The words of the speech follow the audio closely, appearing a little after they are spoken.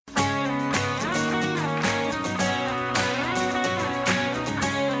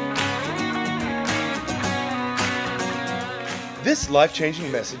This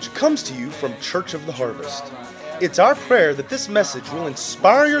life-changing message comes to you from Church of the Harvest. It's our prayer that this message will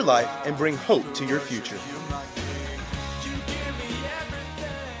inspire your life and bring hope to your future.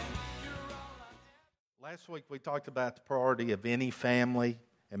 Last week we talked about the priority of any family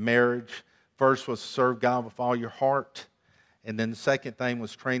and marriage. First was to serve God with all your heart. And then the second thing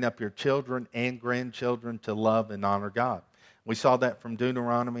was train up your children and grandchildren to love and honor God. We saw that from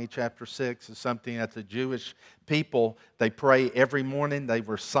Deuteronomy chapter 6. It's something that the Jewish people, they pray every morning, they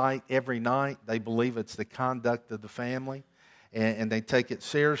recite every night. They believe it's the conduct of the family, and they take it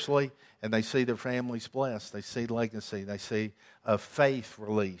seriously, and they see their families blessed. They see legacy. They see a faith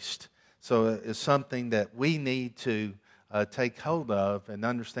released. So it's something that we need to take hold of and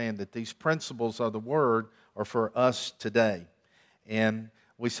understand that these principles of the Word are for us today. And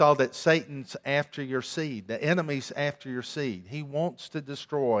we saw that Satan's after your seed. The enemy's after your seed. He wants to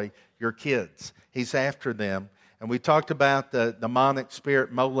destroy your kids. He's after them. And we talked about the demonic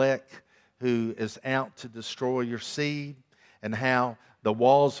spirit Molech, who is out to destroy your seed, and how the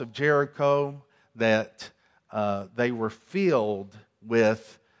walls of Jericho, that they were filled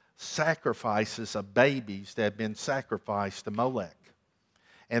with sacrifices of babies that had been sacrificed to Molech.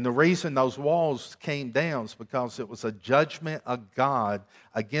 And the reason those walls came down is because it was a judgment of God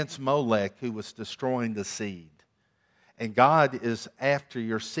against Molech, who was destroying the seed. And God is after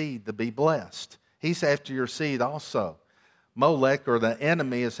your seed to be blessed. He's after your seed also. Molech, or the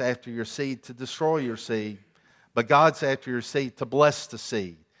enemy, is after your seed to destroy your seed. But God's after your seed to bless the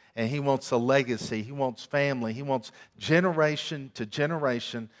seed. And He wants a legacy. He wants family. He wants generation to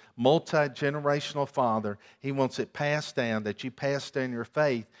generation, multi-generational father. He wants it passed down, that you pass down your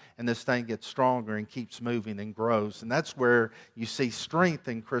faith, and this thing gets stronger and keeps moving and grows. And that's where you see strength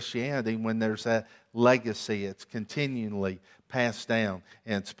in Christianity, when there's that legacy. It's continually passed down,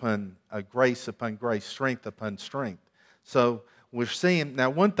 and it's upon grace upon grace, strength upon strength. So we're seeing,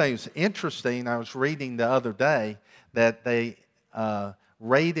 now one thing that's interesting, I was reading the other day that they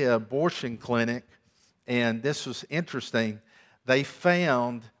raided an abortion clinic, and this was interesting. They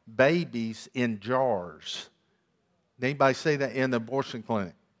found babies in jars. Did anybody see that in the abortion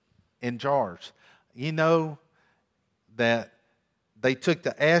clinic? In jars. You know that they took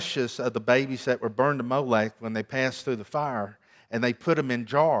the ashes of the babies that were burned to Molech when they passed through the fire, and they put them in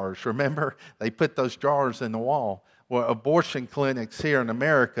jars. Remember, they put those jars in the wall. Well, abortion clinics here in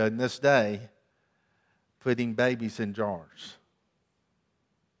America in this day, putting babies in jars.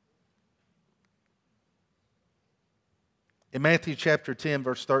 In Matthew chapter 10,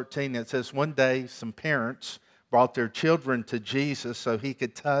 verse 13, it says, one day some parents brought their children to Jesus so He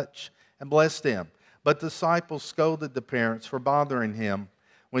could touch and bless them. But the disciples scolded the parents for bothering Him.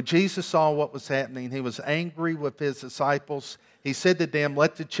 When Jesus saw what was happening, He was angry with His disciples. He said to them,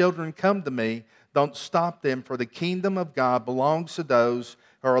 let the children come to me. Don't stop them, for the kingdom of God belongs to those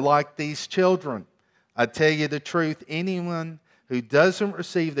who are like these children. I tell you the truth, anyone who doesn't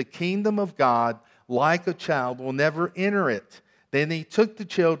receive the kingdom of God like a child will never enter it. Then He took the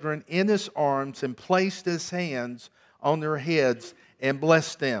children in His arms and placed His hands on their heads and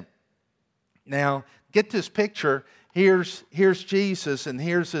blessed them. Now, get this picture. Here's Jesus, and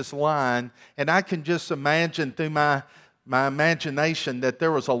here's this line. And I can just imagine through my imagination that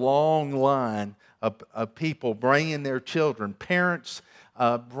there was a long line of people bringing their children, parents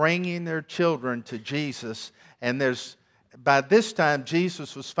bringing their children to Jesus. And by this time,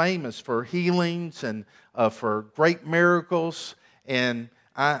 Jesus was famous for healings and for great miracles. And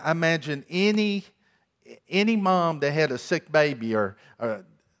I imagine any mom that had a sick baby, or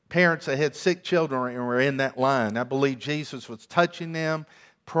parents that had sick children and were in that line, I believe Jesus was touching them,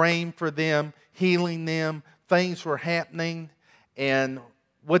 praying for them, healing them. Things were happening. And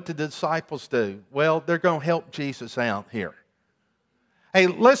what did the disciples do? Well, they're going to help Jesus out here. Hey,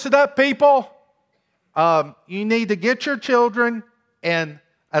 listen up, people. You need to get your children and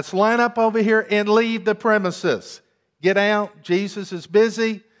let's line up over here and leave the premises. Get out. Jesus is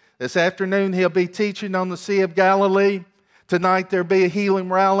busy. This afternoon He'll be teaching on the Sea of Galilee. Tonight there'll be a healing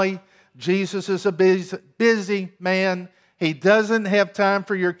rally. Jesus is a busy man. He doesn't have time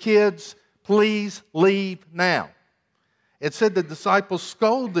for your kids. Please leave now. It said the disciples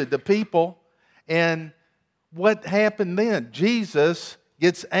scolded the people, and what happened then? Jesus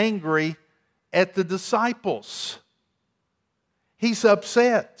gets angry at the disciples. He's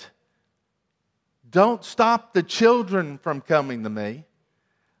upset. Don't stop the children from coming to me.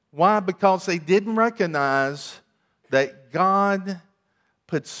 Why? Because they didn't recognize that God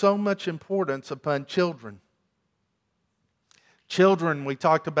put so much importance upon children. Children, we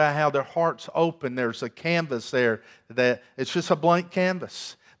talked about how their hearts open. There's a canvas there that it's just a blank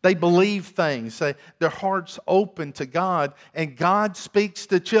canvas. They believe things. Their heart's open to God, and God speaks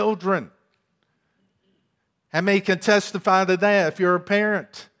to children. How many can testify to that if you're a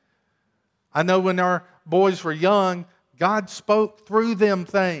parent? I know when our boys were young, God spoke through them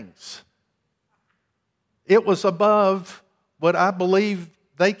things. It was above what I believe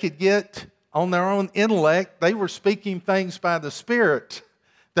they could get on their own intellect. They were speaking things by the Spirit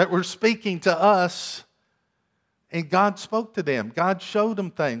that were speaking to us. And God spoke to them. God showed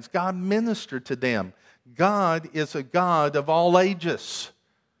them things. God ministered to them. God is a God of all ages.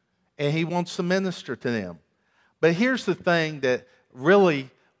 And He wants to minister to them. But here's the thing that really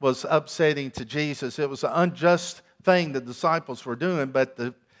was upsetting to Jesus. It was an unjust thing the disciples were doing, but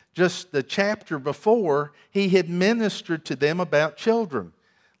just the chapter before, He had ministered to them about children.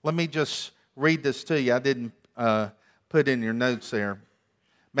 Let me just read this to you. I didn't put in your notes there.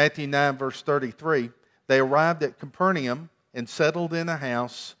 Matthew 9, verse 33. They arrived at Capernaum and settled in a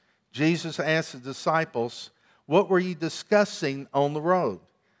house. Jesus asked the disciples, "What were you discussing on the road?"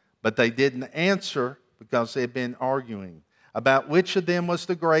 But they didn't answer because they had been arguing about which of them was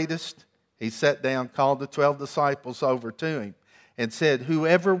the greatest. He sat down, called the 12 disciples over to Him, and said,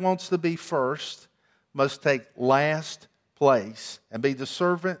 "Whoever wants to be first must take last place and be the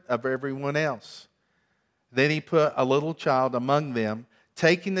servant of everyone else." Then He put a little child among them.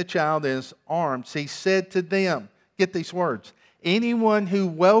 Taking the child in His arms, He said to them, get these words, "Anyone who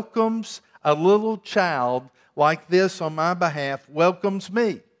welcomes a little child like this on my behalf welcomes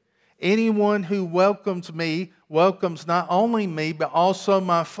me. Anyone who welcomes me welcomes not only me, but also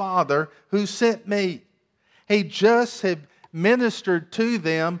my Father who sent me." He just had ministered to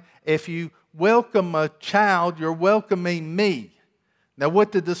them. If you welcome a child, you're welcoming me. Now,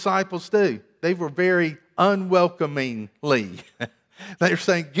 what did the disciples do? They were very unwelcomingly. They were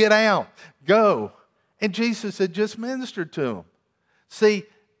saying, "Get out, go." And Jesus had just ministered to them. See,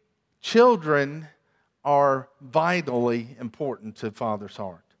 children are vitally important to Father's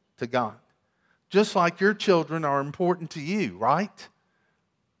heart, to God. Just like your children are important to you, right?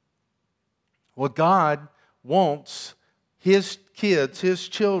 Well, God wants His kids, His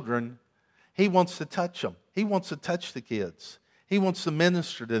children, He wants to touch them. He wants to touch the kids. He wants to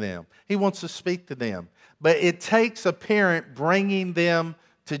minister to them. He wants to speak to them. But it takes a parent bringing them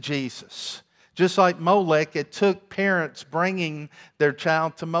to Jesus. Just like Molech, it took parents bringing their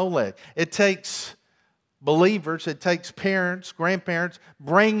child to Molech. It takes believers, it takes parents, grandparents,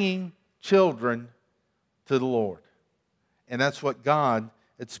 bringing children to the Lord. And that's what God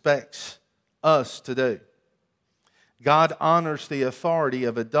expects us to do. God honors the authority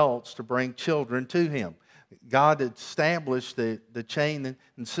of adults to bring children to Him. God established the chain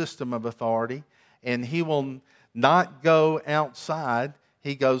and system of authority, and He will not go outside.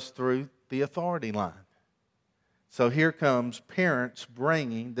 He goes through the authority line. So here comes parents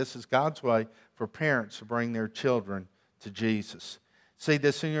bringing, this is God's way for parents to bring their children to Jesus. See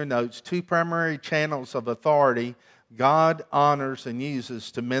this in your notes. 2 primary channels of authority God honors and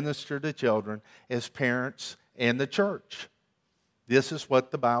uses to minister to children as parents and the church. This is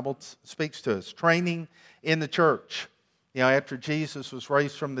what the Bible speaks to us. Training in the church. You know, after Jesus was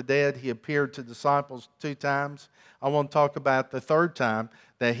raised from the dead, He appeared to disciples 2 times. I want to talk about the 3rd time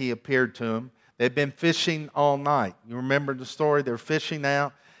that He appeared to them. They'd been fishing all night. You remember the story? They're fishing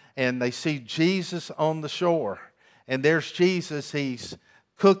out, and they see Jesus on the shore. And there's Jesus. He's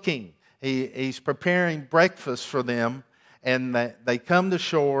cooking. He's preparing breakfast for them. And they come to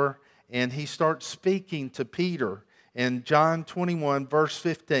shore, and He starts speaking to Peter in John 21, verse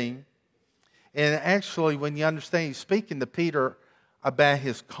 15. And actually, when you understand, He's speaking to Peter about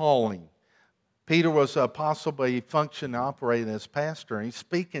his calling. Peter was an apostle, but he functioned and operated as pastor. And He's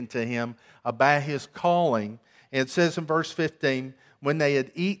speaking to him about his calling. And it says in verse 15, when they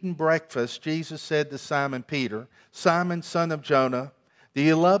had eaten breakfast, Jesus said to Simon Peter, "Simon, son of Jonah, do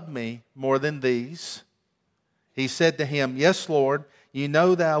you love me more than these?" He said to Him, "Yes, Lord, you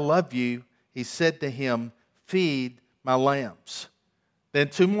know that I love you." He said to him, "Feed my lambs." Then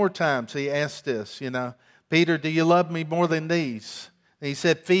 2 more times He asked this, "Peter, do you love me more than these?" And He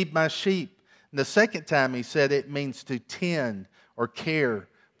said, "Feed my sheep." And the 2nd time He said it means to tend or care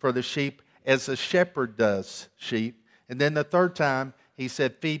for the sheep as a shepherd does sheep. And then the 3rd time He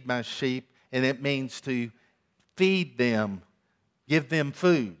said, "Feed my sheep," and it means to feed them, give them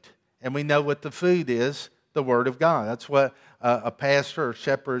food. And we know what the food is, the Word of God. That's what a pastor or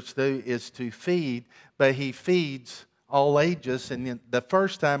shepherds do, is to feed, but He feeds all ages. And the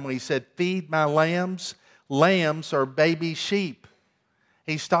first time when He said, "Feed my lambs," lambs are baby sheep.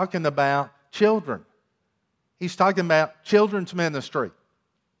 He's talking about children. He's talking about children's ministry.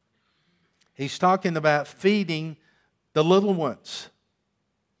 He's talking about feeding the little ones.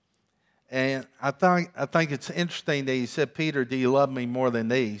 And I think it's interesting that he said, Peter, do you love me more than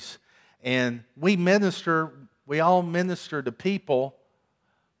these? And we all minister to people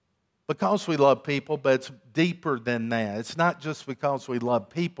because we love people, but it's deeper than that. It's not just because we love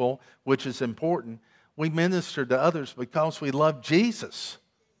people, which is important. We minister to others because we love Jesus.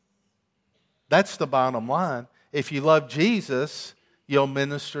 That's the bottom line. If you love Jesus, you'll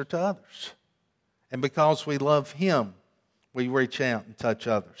minister to others. And because we love Him, we reach out and touch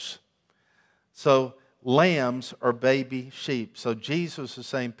others. So lambs are baby sheep. So Jesus is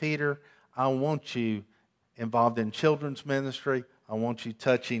saying, Peter, I want you involved in children's ministry. I want you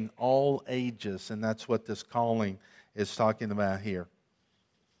touching all ages. And that's what this calling is talking about here.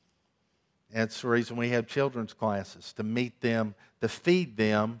 That's the reason we have children's classes, to meet them, to feed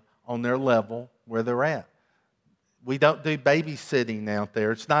them on their level where they're at. We don't do babysitting out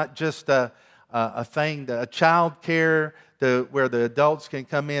there. It's not just a thing, a child care where the adults can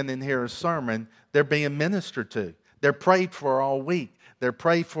come in and hear a sermon. They're being ministered to. They're prayed for all week. They're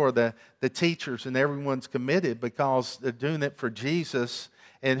prayed for the teachers, and everyone's committed because they're doing it for Jesus.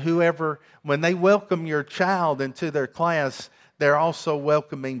 And when they welcome your child into their class, they're also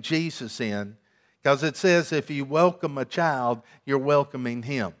welcoming Jesus in. Because it says if you welcome a child, you're welcoming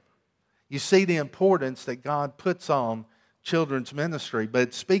Him. You see the importance that God puts on children's ministry. But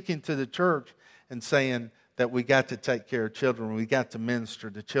it's speaking to the church and saying that we got to take care of children. We got to minister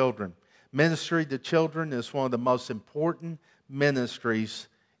to children. Ministry to children is one of the most important ministries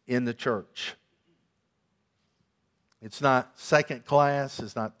in the church. It's not second class,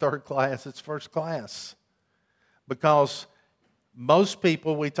 it's not third class, it's first class. Because most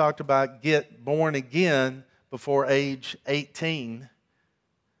people we talked about get born again before age 18.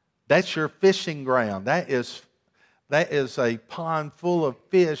 That's your fishing ground. That is a pond full of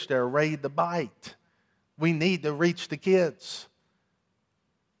fish that are ready to bite. We need to reach the kids.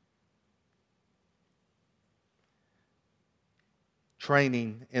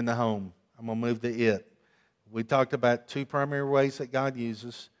 Training in the home. I'm going to move to it. We talked about two primary ways that God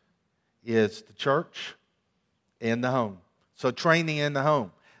uses. Is the church and the home. So training in the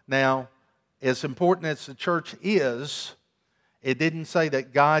home. Now, as important as the church is, it didn't say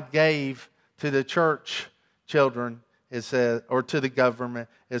that God gave to the church children, it says, or to the government.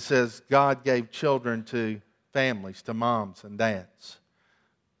 It says God gave children to families, to moms and dads.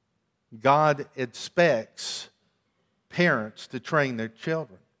 God expects parents to train their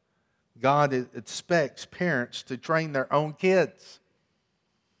children. God expects parents to train their own kids.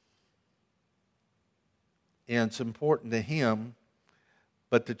 And it's important to Him.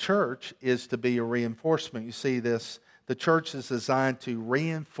 But the church is to be a reinforcement. You see this, the church is designed to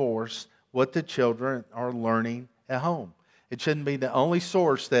reinforce what the children are learning at home. It shouldn't be the only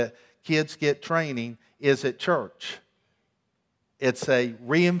source that kids get training is at church. It's a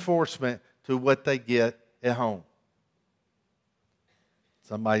reinforcement to what they get at home.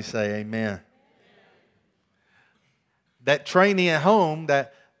 Somebody say amen. That training at home,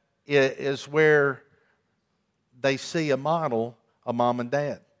 that is where they see a model of mom and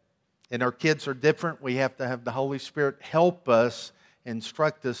dad. And our kids are different. We have to have the Holy Spirit help us,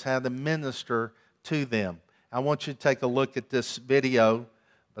 instruct us how to minister to them. I want you to take a look at this video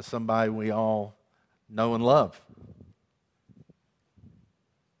by somebody we all know and love.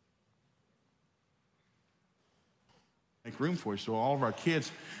 Make room for you. So all of our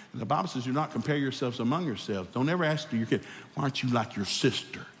kids, the Bible says, do not compare yourselves among yourselves. Don't ever ask your kid, why aren't you like your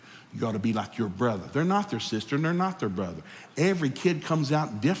sister? You ought to be like your brother. They're not their sister and they're not their brother. Every kid comes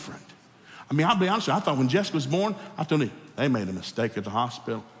out different. I mean, I'll be honest with you, I thought when Jessica was born, I thought they made a mistake at the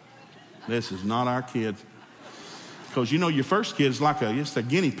hospital. This is not our kid. Because you know your first kid is like it's a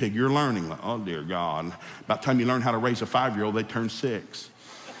guinea pig. You're learning. Like, oh, dear God. By the time you learn how to raise a 5-year-old, they turn 6.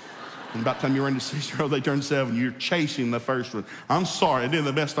 And about the time you run to 6-year-old, they turn 7. You're chasing the first one. I'm sorry, I did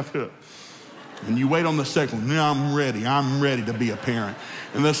the best I could. And you wait on the second one. Now I'm ready to be a parent.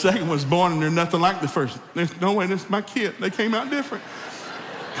 And the second one's born and they're nothing like the first. There's no way, this is my kid. They came out different.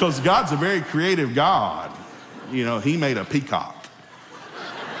 Because God's a very creative God. You know, He made a peacock.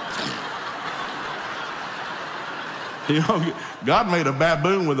 You know, God made a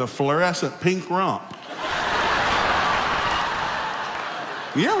baboon with a fluorescent pink rump.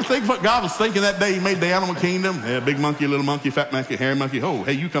 You ever think what God was thinking that day He made the animal kingdom? Yeah, big monkey, little monkey, fat monkey, hairy monkey. Oh,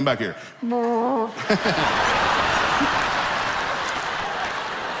 hey, you come back here. I'm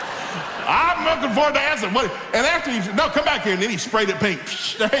looking forward to answering. And after he said, no, come back here. And then he sprayed it pink.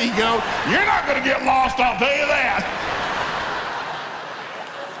 There you go. You're not going to get lost, I'll tell you that.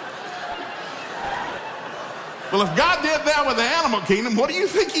 Well, if God did that with the animal kingdom, what do you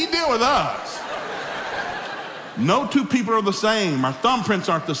think He'd do with us? No two people are the same. Our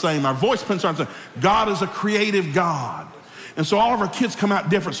thumbprints aren't the same. Our voice prints aren't the same. God is a creative God. And so all of our kids come out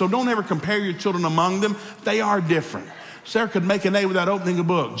different. So don't ever compare your children among them. They are different. Sarah could make an A without opening a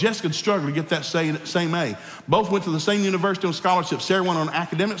book. Jess could struggle to get that same A. Both went to the same university on scholarship. Sarah went on an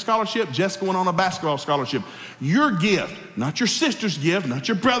academic scholarship. Jessica went on a basketball scholarship. Your gift, not your sister's gift, not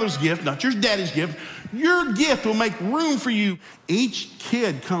your brother's gift, not your daddy's gift, your gift will make room for you. Each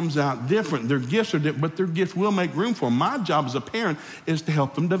kid comes out different. Their gifts are different, but their gift will make room for them. My job as a parent is to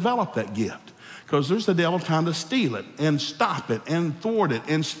help them develop that gift. Because there's the devil trying to steal it and stop it and thwart it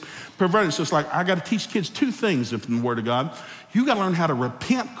and pervert it. So it's like I got to teach kids two things from the Word of God. You got to learn how to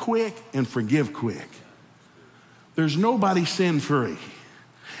repent quick and forgive quick. There's nobody sin-free.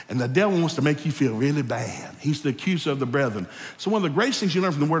 And the devil wants to make you feel really bad. He's the accuser of the brethren. So one of the greatest things you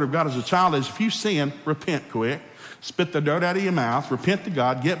learn from the Word of God as a child is if you sin, repent quick, spit the dirt out of your mouth, repent to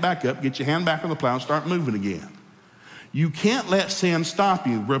God, get back up, get your hand back on the plow, and start moving again. You can't let sin stop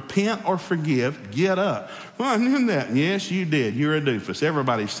you. Repent or forgive, get up. Well, I knew that. Yes, you did. You're a doofus.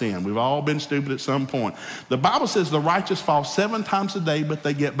 Everybody's sinned. We've all been stupid at some point. The Bible says the righteous fall 7 times a day, but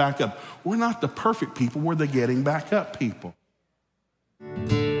they get back up. We're not the perfect people. We're the getting back up people.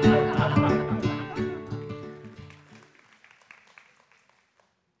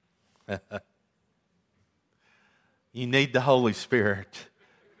 You need the Holy Spirit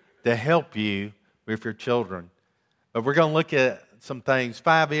to help you with your children. But we're going to look at some things,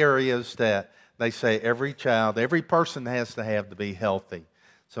 5 areas that they say every child, every person has to have to be healthy.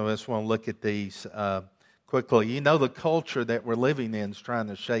 So I just want to look at these quickly. You know the culture that we're living in is trying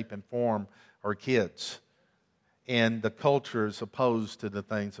to shape and form our kids. And the culture is opposed to the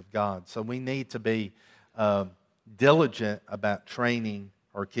things of God. So we need to be diligent about training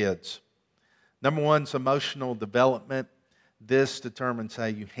our kids. Number 1 is emotional development. This determines how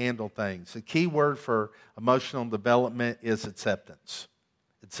you handle things. The key word for emotional development is acceptance.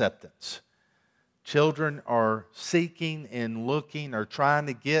 Acceptance. Children are seeking and looking or trying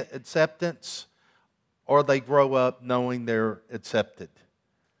to get acceptance, or they grow up knowing they're accepted.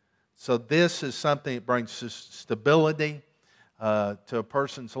 So this is something that brings stability to a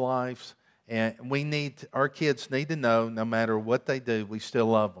person's lives. And our kids need to know no matter what they do, we still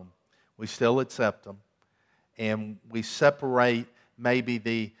love them. We still accept them. And we separate maybe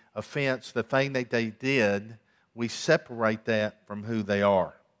the offense, the thing that they did, we separate that from who they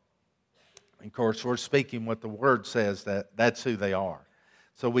are. And of course, we're speaking what the Word says, that's who they are.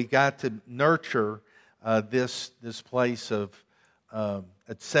 So we got to nurture this place of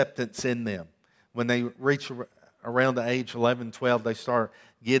acceptance in them. When they reach around the age 11, 12, they start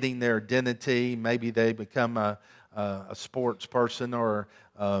getting their identity. Maybe they become a sports person or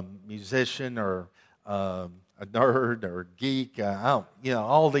a musician or a nerd or geek,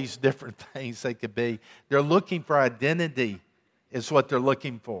 all these different things they could be. They're looking for identity is what they're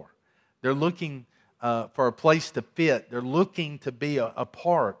looking for. They're looking for a place to fit. They're looking to be a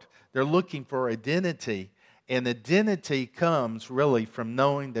part. They're looking for identity. And identity comes really from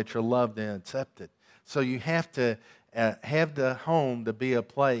knowing that you're loved and accepted. So you have to have the home to be a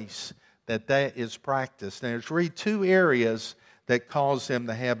place that is practiced. And there's really 2 areas that cause them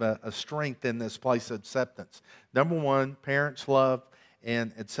to have a strength in this place of acceptance. Number 1, parents' love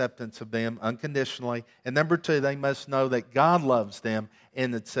and acceptance of them unconditionally. And number 2, they must know that God loves them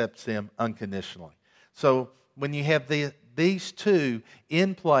and accepts them unconditionally. So when you have these 2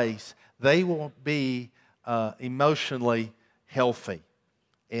 in place, they will be emotionally healthy.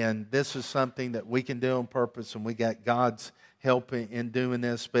 And this is something that we can do on purpose, and we got God's help in doing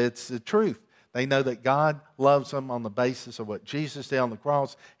this, but it's the truth. They know that God loves them on the basis of what Jesus did on the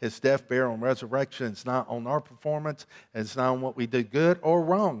cross, His death, burial, and resurrection. It's not on our performance. It's not on what we do good or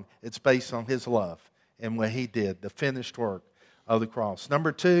wrong. It's based on His love and what He did, the finished work of the cross.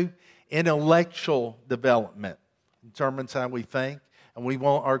 Number 2, intellectual development. Determines how we think. And we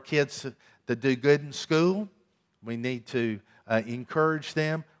want our kids to do good in school. We need to encourage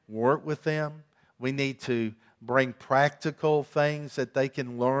them, work with them. We need to bring practical things that they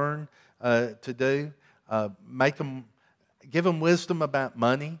can learn to do. Give them wisdom about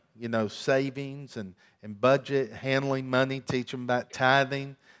money, savings and budget, handling money. Teach them about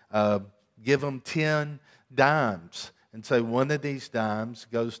tithing. Give them 10 dimes and say one of these dimes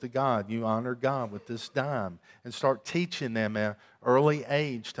goes to God. You honor God with this dime. And start teaching them at an early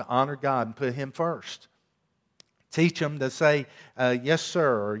age to honor God and put Him first. Teach them to say yes,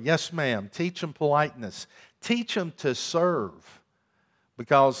 sir, or yes, ma'am. Teach them politeness. Teach them to serve.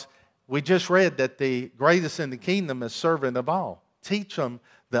 Because we just read that the greatest in the kingdom is servant of all. Teach them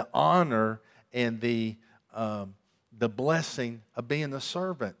the honor and the the blessing of being a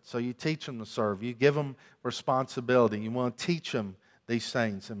servant. So you teach them to serve. You give them responsibility. You want to teach them these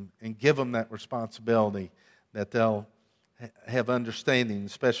things and give them that responsibility that they'll have understanding,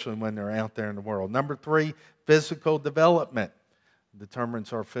 especially when they're out there in the world. Number 3, physical development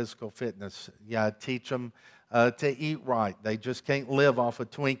determines our physical fitness. Yeah, teach them to eat right. They just can't live off of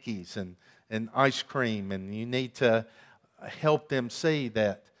Twinkies and ice cream, and you need to help them see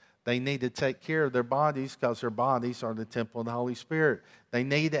that they need to take care of their bodies because their bodies are the temple of the Holy Spirit. They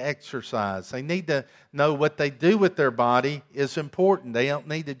need to exercise. They need to know what they do with their body is important. They don't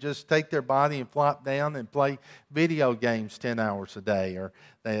need to just take their body and flop down and play video games 10 hours a day, or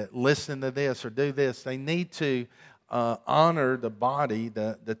they listen to this or do this. They need to honor the body,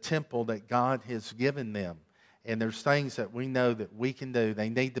 the temple that God has given them. And there's things that we know that we can do. They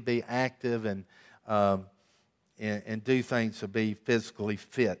need to be active and do things to be physically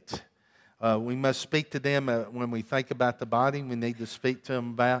fit. We must speak to them when we think about the body. We need to speak to them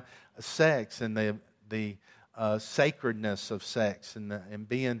about sex and the sacredness of sex and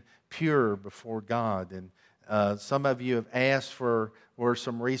being pure before God. And some of you have asked for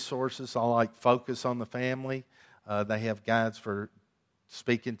some resources. I like Focus on the Family. They have guides for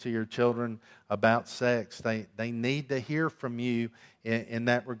speaking to your children about sex. They need to hear from you in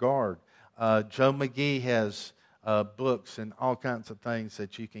that regard. Joe McGee has books and all kinds of things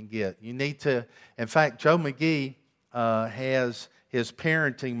that you can get. You need to, in fact, Joe McGee has his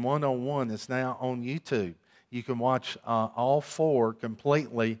Parenting 101 is now on YouTube. You can watch all 4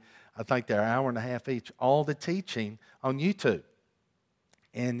 completely. I think they're an hour and a half each, all the teaching on YouTube.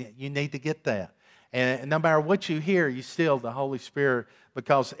 And you need to get that. And no matter what you hear, you still the Holy Spirit,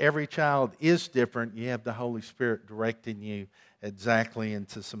 because every child is different. You have the Holy Spirit directing you exactly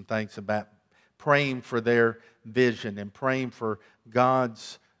into some things about praying for their vision and praying for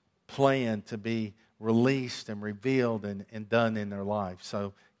God's plan to be released and revealed and done in their life.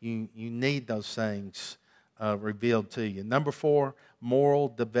 So you need those things revealed to you. Number 4, moral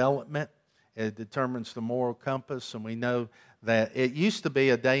development. It determines the moral compass, and we know that it used to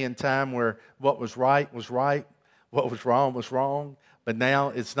be a day and time where what was right, what was wrong, but now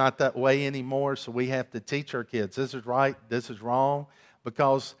it's not that way anymore, so we have to teach our kids, this is right, this is wrong,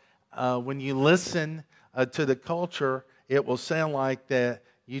 because when you listen to the culture, it will sound like that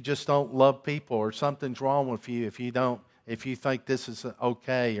you just don't love people or something's wrong with you if you think this is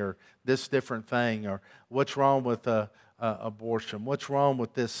okay or this different thing, or what's wrong with abortion, what's wrong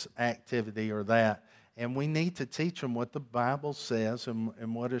with this activity or that. And we need to teach them what the Bible says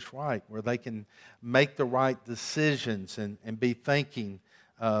and what is right, where they can make the right decisions and be thinking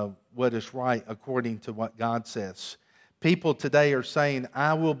what is right according to what God says. People today are saying,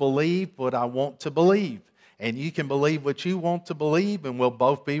 I will believe what I want to believe. And you can believe what you want to believe and we'll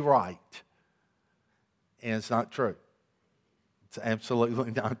both be right. And it's not true. It's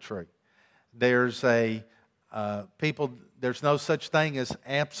absolutely not true. There's no such thing as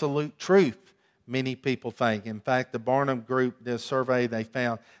absolute truth, many people think. In fact, the Barnum Group, this survey, they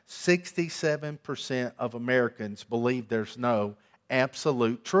found 67% of Americans believe there's no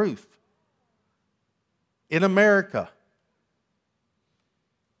absolute truth in America.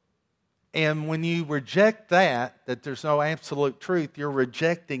 And when you reject that there's no absolute truth, you're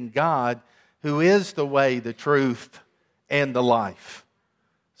rejecting God, who is the way, the truth, and the life.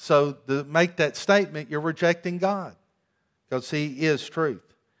 So to make that statement, you're rejecting God, because He is truth.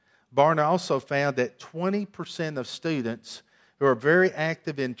 Barna also found that 20% of students who are very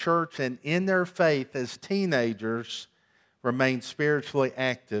active in church and in their faith as teenagers remain spiritually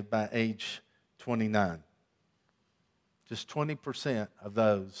active by age 29. Just 20% of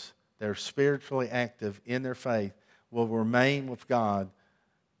those that are spiritually active in their faith will remain with God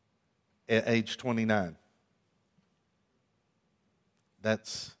at age 29.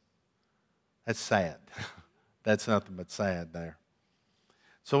 That's sad. That's nothing but sad there.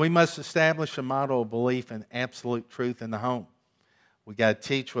 So we must establish a model of belief in absolute truth in the home. We got to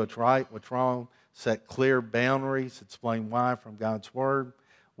teach what's right, what's wrong, set clear boundaries, explain why from God's Word.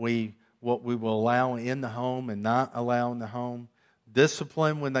 What we will allow in the home and not allow in the home.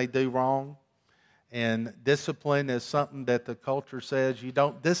 Discipline when they do wrong. And discipline is something that the culture says you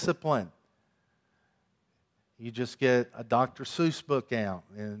don't discipline. You just get a Dr. Seuss book out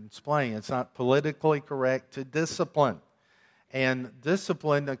and explain. It's not politically correct to discipline. And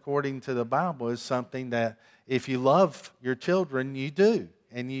discipline, according to the Bible, is something that if you love your children, you do.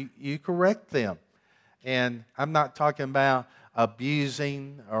 And you correct them. And I'm not talking about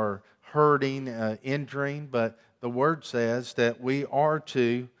abusing or hurting, injuring, but the Word says that we are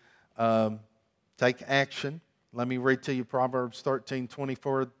to take action. Let me read to you Proverbs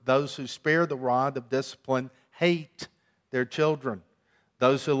 13:24. Those who spare the rod of discipline hate their children.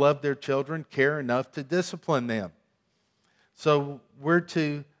 Those who love their children care enough to discipline them. So we're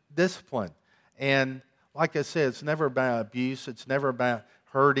to discipline. And like I said, it's never about abuse. It's never about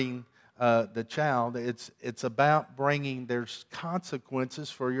hurting the child. It's about there's consequences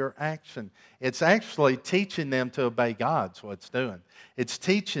for your action. It's actually teaching them to obey God's what it's doing. It's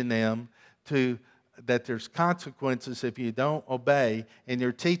teaching them that there's consequences if you don't obey, and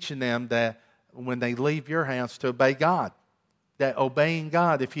you're teaching them that when they leave your house to obey God. That obeying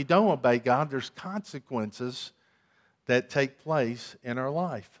God, if you don't obey God, there's consequences that take place in our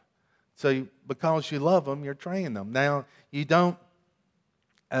life. So because you love them, you're training them. Now, you don't,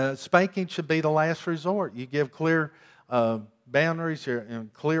 spanking should be the last resort. You give clear boundaries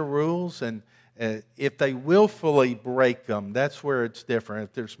and clear rules, and if they willfully break them, that's where it's different.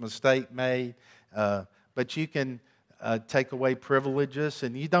 If there's a mistake made, but you can take away privileges,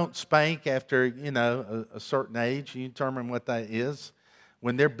 and you don't spank after a certain age. You determine what that is.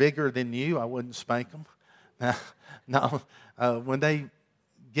 When they're bigger than you, I wouldn't spank them. No, when they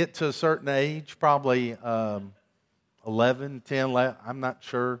get to a certain age, probably 11, 10, 11, I'm not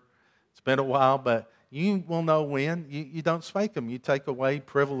sure. It's been a while, but you will know when. You don't spank them. You take away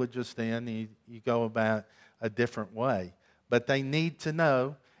privileges then. You go about a different way. But they need to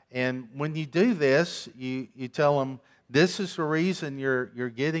know. And when you do this, you tell them, this is the reason you're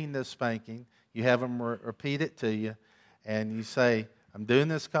getting this spanking. You have them repeat it to you. And you say, I'm doing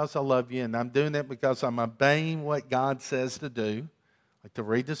this because I love you, and I'm doing it because I'm obeying what God says to do, like to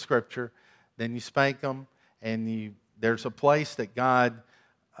read the Scripture. Then you spank them, and there's a place that God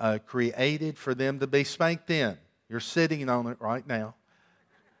created for them to be spanked in. You're sitting on it right now.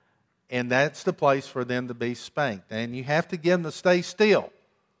 And that's the place for them to be spanked. And you have to get them to stay still.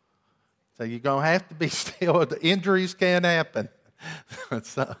 So you're going to have to be still. The injuries can happen.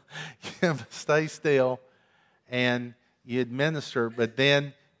 So you have to stay still, and you administer, but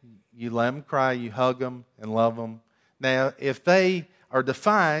then you let them cry, you hug them and love them. Now, if they are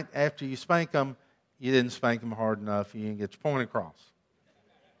defiant after you spank them, you didn't spank them hard enough, you didn't get your point across.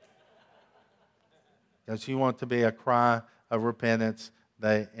 Because you want to be a cry of repentance,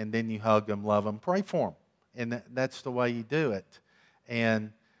 and then you hug them, love them, pray for them. And that's the way you do it.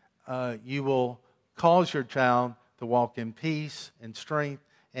 And you will cause your child to walk in peace and strength,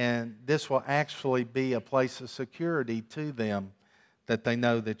 and this will actually be a place of security to them, that they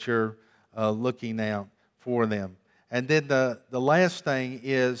know that you're looking out for them. And then the last thing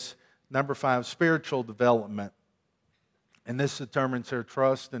is, number 5, spiritual development. And this determines their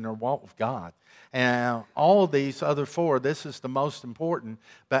trust and their walk with God. And all of these other 4, this is the most important,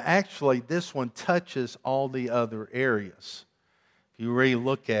 but actually this one touches all the other areas. If you really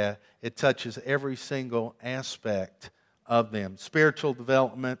look at it, it touches every single aspect of them. Spiritual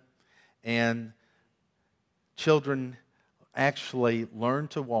development, and children actually learn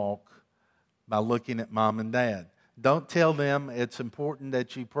to walk by looking at mom and dad. Don't tell them it's important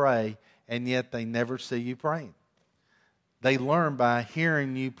that you pray, and yet they never see you praying. They learn by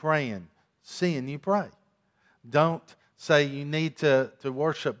hearing you praying, seeing you pray. Don't say you need to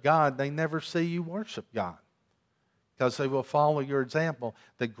worship God. They never see you worship God, because they will follow your example.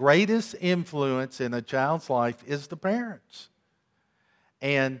 The greatest influence in a child's life is the parents.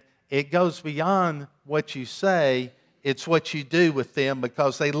 And it goes beyond what you say. It's what you do with them,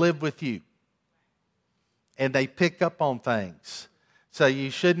 because they live with you. And they pick up on things. So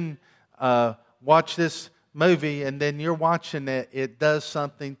you shouldn't watch this movie and then you're watching it. It does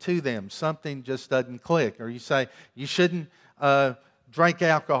something to them. Something just doesn't click. Or you say, you shouldn't drink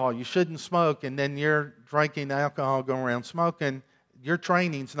alcohol. You shouldn't smoke. And then you're drinking alcohol, going around smoking. Your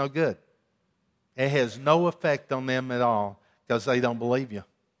training's no good. It has no effect on them at all, because they don't believe you.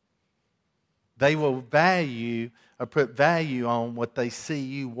 They will value or put value on what they see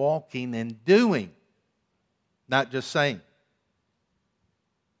you walking and doing, not just saying.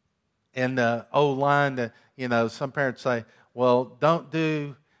 And the old line that, some parents say, well, don't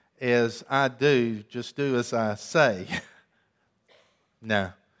do as I do, just do as I say.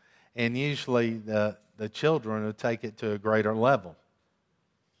 No. And usually the children will take it to a greater level.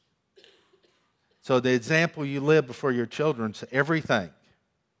 So the example you live before your children's everything.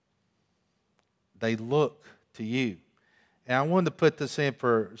 They look to you. And I wanted to put this in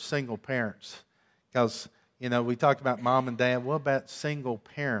for single parents, because, we talked about mom and dad. What about single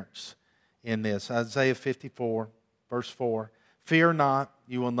parents in this? Isaiah 54, verse 4. Fear not,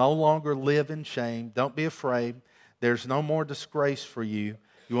 you will no longer live in shame. Don't be afraid. There's no more disgrace for you.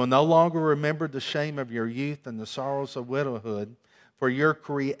 You will no longer remember the shame of your youth and the sorrows of widowhood. For your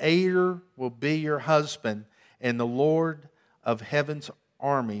Creator will be your husband, and the Lord of heaven's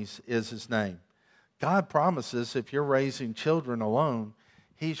armies is His name. God promises if you're raising children alone,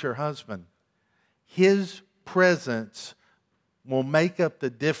 He's your husband. His presence will make up the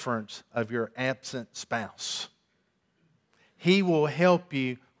difference of your absent spouse. He will help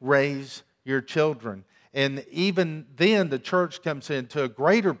you raise your children. And even then, the church comes into a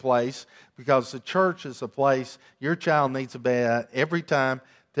greater place because the church is a place your child needs to be at every time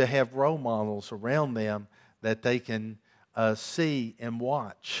to have role models around them that they can see and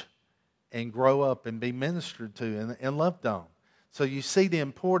watch and grow up and be ministered to and loved on. So you see the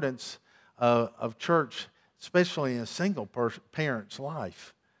importance of church, especially in a single parent's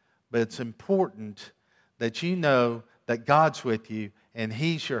life. But it's important that you know that God's with you and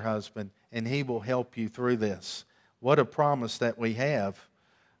He's your husband and He will help you through this. What a promise that we have,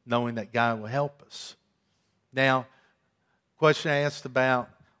 knowing that God will help us. Now, question I asked about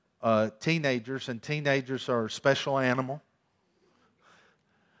teenagers, and teenagers are a special animal.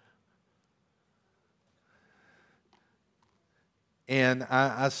 And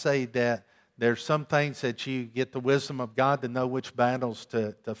I say that there's some things that you get the wisdom of God to know which battles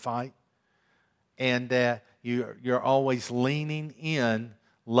to fight. And that you're always leaning in,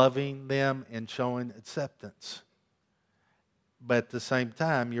 loving them, and showing acceptance. But at the same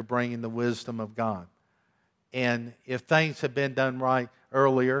time, you're bringing the wisdom of God. And if things have been done right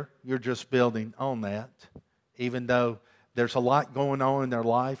earlier, you're just building on that. Even though there's a lot going on in their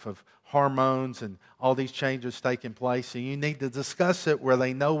life of hormones and all these changes taking place. And you need to discuss it where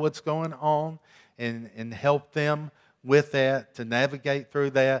they know what's going on and help them with that, to navigate through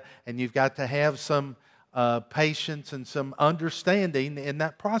that. And you've got to have some patience and some understanding in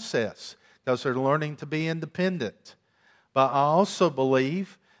that process because they're learning to be independent. But I also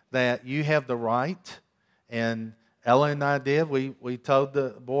believe that you have the right, and Ella and I did, we told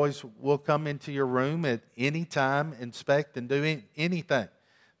the boys, we'll come into your room at any time, inspect and do anything.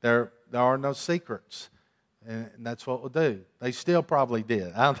 There are no secrets, and that's what we'll do. They still probably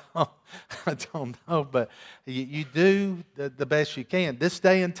did. I don't know, but you do the best you can. This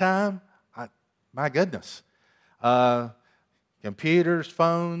day and time, my goodness, computers,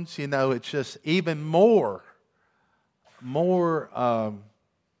 phones, it's just even more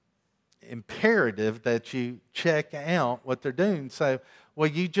imperative that you check out what they're doing. So, well,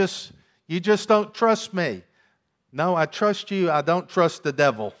 you just don't trust me. No, I trust you. I don't trust the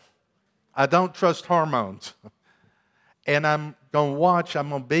devil. I don't trust hormones. And I'm going to watch. I'm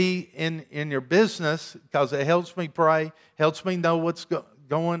going to be in your business because it helps me pray, helps me know what's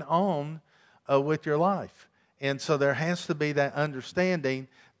going on with your life. And so there has to be that understanding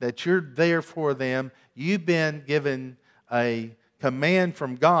that you're there for them. You've been given a command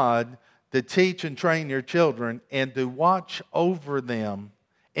from God to teach and train your children and to watch over them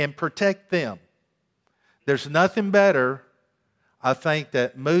and protect them. There's nothing better, I think,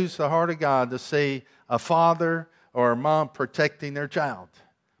 that moves the heart of God to see a father or a mom protecting their child.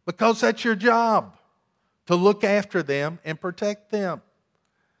 Because that's your job, to look after them and protect them.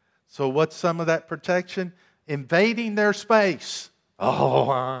 So what's some of that protection? Invading their space.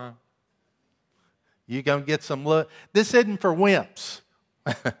 Oh, you're going to get some look. This isn't for wimps.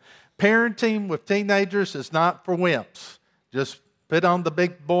 Parenting with teenagers is not for wimps. Just put on the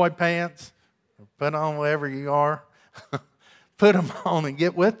big boy pants, or put on whatever you are. Put them on and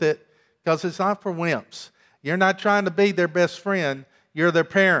get with it, because it's not for wimps. You're not trying to be their best friend. You're their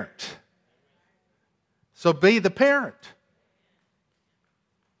parent. So be the parent.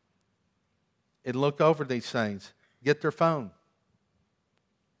 And look over these things. Get their phone.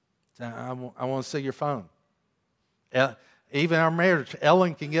 I want to see your phone. Even our marriage,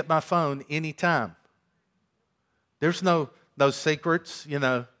 Ellen can get my phone anytime. There's no secrets,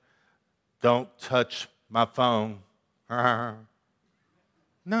 Don't touch my phone.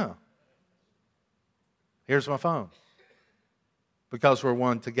 No. Here's my phone. Because we're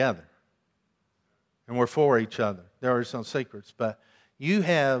one together. And we're for each other. There are no secrets. But you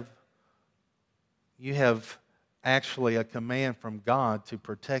have actually a command from God to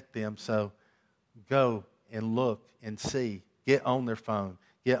protect them. So go and look and see. Get on their phone.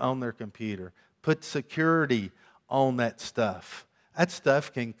 Get on their computer. Put security on that stuff. That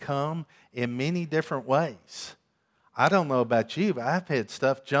stuff can come in many different ways. I don't know about you, but I've had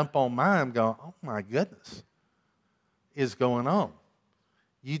stuff jump on mine going, oh my goodness, is going on.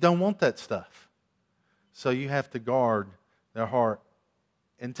 You don't want that stuff. So you have to guard their heart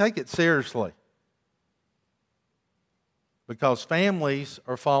and take it seriously. Because families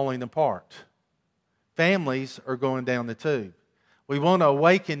are falling apart. Families are going down the tube. We want an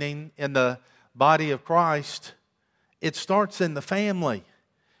awakening in the body of Christ. It starts in the family.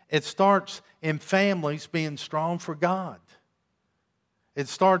 It starts in families being strong for God. It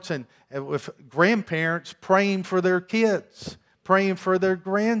starts with grandparents praying for their kids, praying for their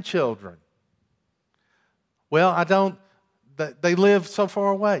grandchildren. Well, they live so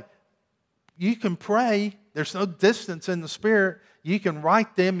far away. You can pray. There's no distance in the Spirit. You can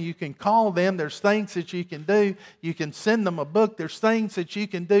write them. You can call them. There's things that you can do. You can send them a book. There's things that you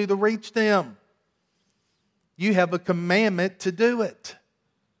can do to reach them. You have a commandment to do it.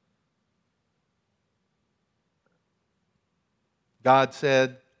 God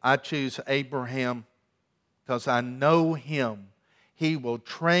said, I choose Abraham because I know him. He will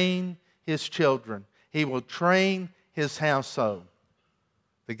train his children. He will train his household.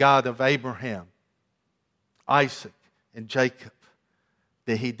 The God of Abraham, Isaac, and Jacob.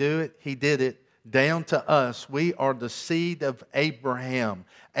 Did he do it? He did it. Down to us, we are the seed of Abraham.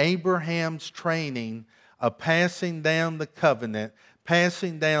 Abraham's training of passing down the covenant,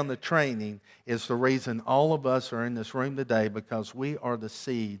 passing down the training, is the reason all of us are in this room today, because we are the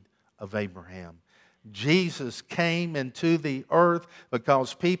seed of Abraham. Jesus came into the earth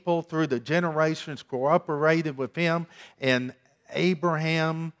because people through the generations cooperated with him, and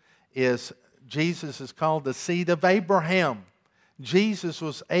Jesus is called the seed of Abraham. Jesus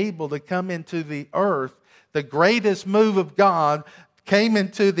was able to come into the earth. The greatest move of God came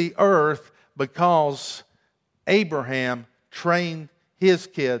into the earth because Abraham trained his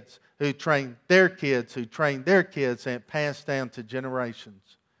kids, who trained their kids, who trained their kids, and it passed down to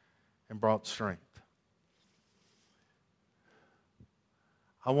generations and brought strength.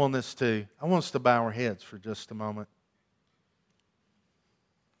 I want us to bow our heads for just a moment.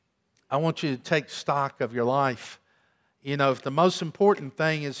 I want you to take stock of your life. You know, if the most important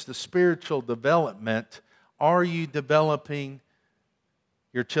thing is the spiritual development, are you developing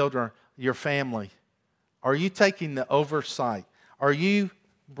your children, your family? Are you taking the oversight? Are you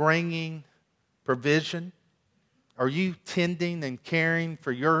bringing provision? Are you tending and caring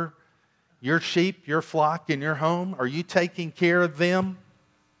for your sheep, your flock in your home? Are you taking care of them?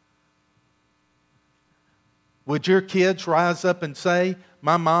 Would your kids rise up and say,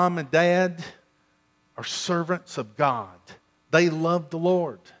 my mom and dad are servants of God. They love the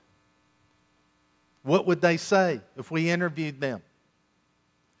Lord. What would they say if we interviewed them?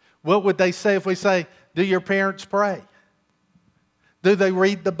 What would they say if we say, do your parents pray? Do they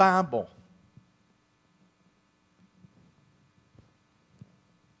read the Bible?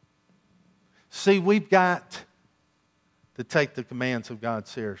 See, we've got to take the commands of God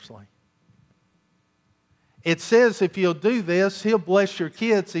seriously. It says if you'll do this, He'll bless your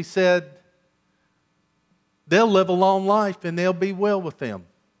kids. He said, they'll live a long life and they'll be well with them.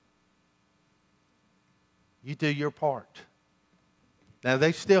 You do your part. Now,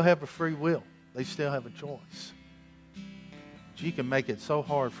 they still have a free will. They still have a choice. But you can make it so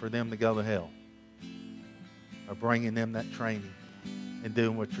hard for them to go to hell by bringing them that training and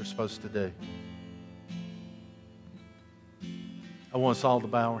doing what you're supposed to do. I want us all to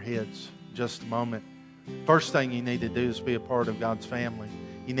bow our heads just a moment. First thing you need to do is be a part of God's family.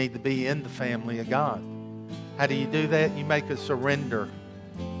 You need to be in the family of God. How do you do that? You make a surrender.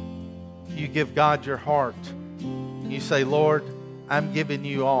 You give God your heart. You say, Lord, I'm giving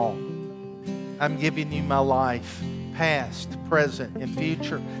you all. I'm giving you my life, past, present, and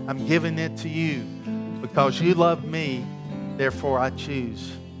future. I'm giving it to you because you love me. Therefore, I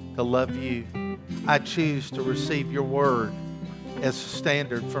choose to love you. I choose to receive your word as a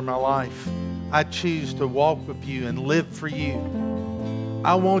standard for my life. I choose to walk with you and live for you.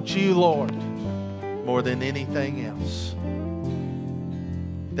 I want you, Lord, more than anything else.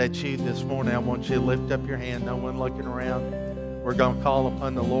 That's you this morning. I want you to lift up your hand. No one looking around. We're going to call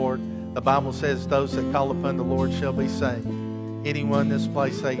upon the Lord. The Bible says those that call upon the Lord shall be saved. Anyone in this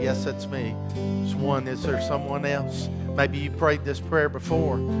place say, yes, that's me. There's one. Is there someone else? Maybe you prayed this prayer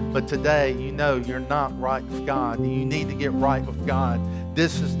before, but today you know you're not right with God. You need to get right with God.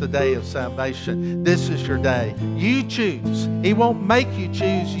 This is the day of salvation. This is your day. You choose. He won't make you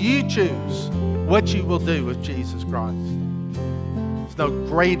choose. You choose what you will do with Jesus Christ. There's no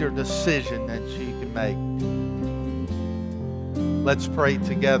greater decision that you can make. Let's pray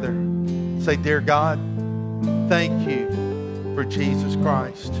together. Say, dear God, thank you for Jesus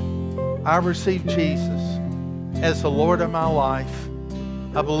Christ. I receive Jesus as the Lord of my life.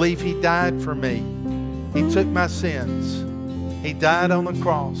 I believe He died for me. He took my sins. He died on the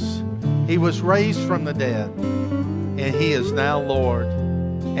cross. He was raised from the dead. And He is now Lord.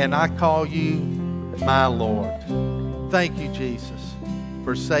 And I call you my Lord. Thank you, Jesus,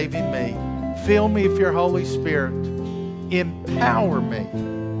 for saving me. Fill me with your Holy Spirit. Empower me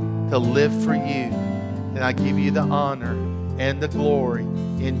to live for you. And I give you the honor and the glory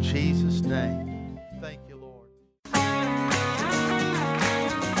in Jesus' name. Thank you, Lord.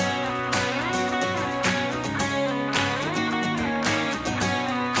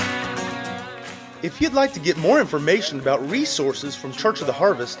 If you'd like to get more information about resources from Church of the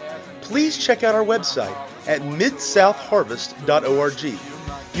Harvest, please check out our website at midsouthharvest.org.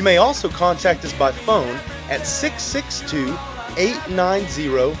 You may also contact us by phone at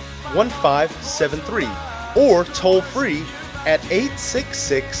 662-890-1573 or toll free at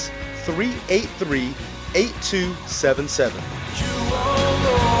 866-383-8277.